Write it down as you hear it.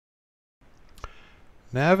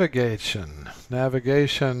Navigation.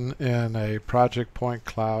 Navigation in a project point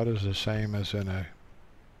cloud is the same as in a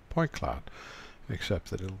point cloud, except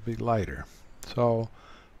that it'll be lighter. So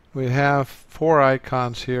we have 4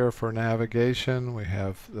 icons here for navigation. We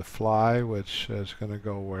have the fly, which is going to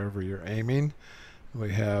go wherever you're aiming.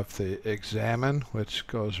 We have the examine, which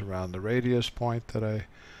goes around the radius point that I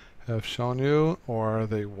have shown you, or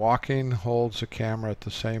the walking holds the camera at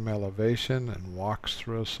the same elevation and walks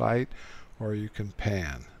through a site, or you can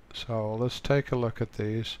pan. So let's take a look at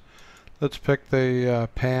these. Let's pick the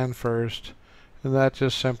pan first, and that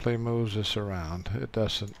just simply moves us around. It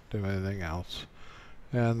doesn't do anything else.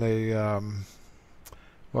 And the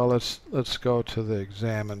well, let's go to the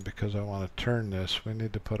examine because I want to turn this. We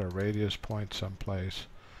need to put a radius point someplace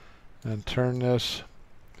and turn this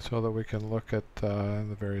so that we can look at the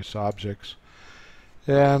various objects.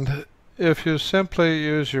 And if you simply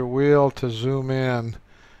use your wheel to zoom in,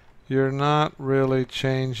 you're not really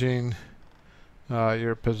changing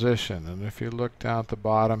your position. And if you look down at the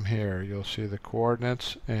bottom here, you'll see the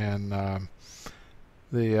coordinates and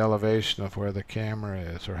the elevation of where the camera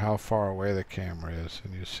is, or how far away the camera is,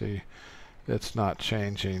 and you see it's not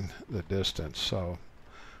changing the distance, so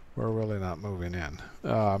we're really not moving in.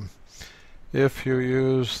 If you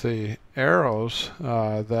use the arrows,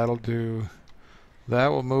 that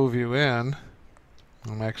will move you in.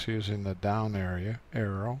 I'm actually using the down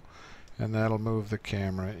arrow, and that'll move the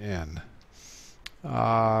camera in.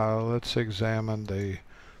 Let's examine the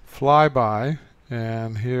flyby,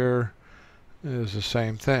 and here is the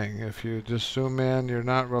same thing. If you just zoom in, you're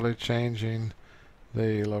not really changing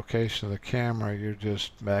the location of the camera, you're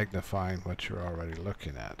just magnifying what you're already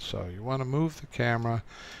looking at. So you want to move the camera,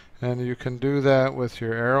 and you can do that with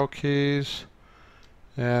your arrow keys,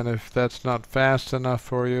 and if that's not fast enough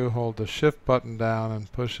for you, hold the shift button down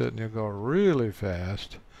and push it and you'll go really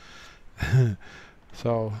fast.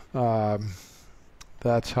 So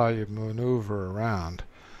that's how you maneuver around.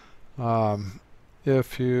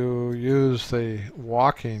 If you use the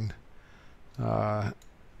walking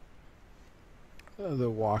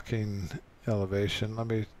elevation, let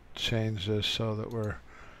me change this so that we're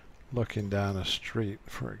looking down a street,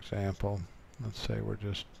 for example. Let's say we're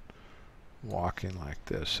just walking like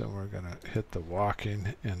this, and we're going to hit the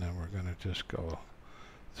walking, and then we're going to just go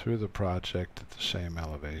through the project at the same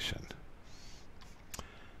elevation.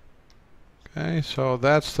 Okay, so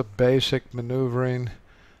that's the basic maneuvering.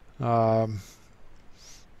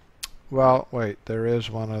 Well, wait, there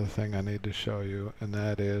is one other thing I need to show you, and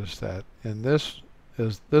that is that in this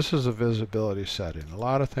is a visibility setting. A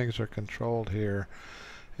lot of things are controlled here,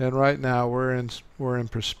 and right now we're in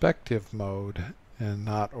perspective mode and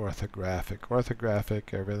not orthographic.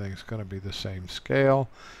 Orthographic, everything's going to be the same scale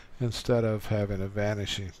instead of having a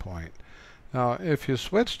vanishing point. Now, if you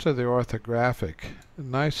switch to the orthographic, a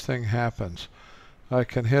nice thing happens. I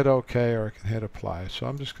can hit OK or I can hit apply. So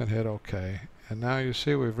I'm just going to hit OK. And now you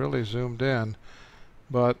see we've really zoomed in.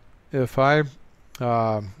 But if I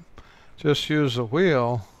just use the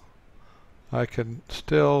wheel, I can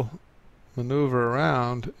still maneuver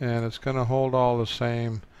around, and it's going to hold all the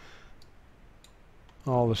same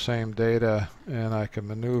data, and I can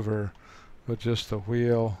maneuver with just the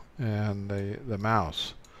wheel and the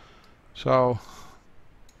mouse. So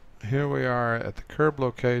here we are at the curb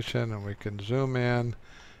location, and we can zoom in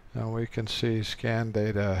and we can see scan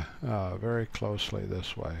data very closely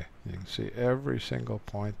this way. You can see every single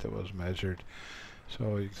point that was measured,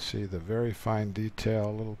 so you can see the very fine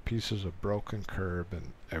detail, little pieces of broken curb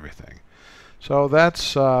and everything. So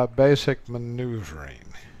that's basic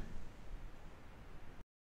maneuvering.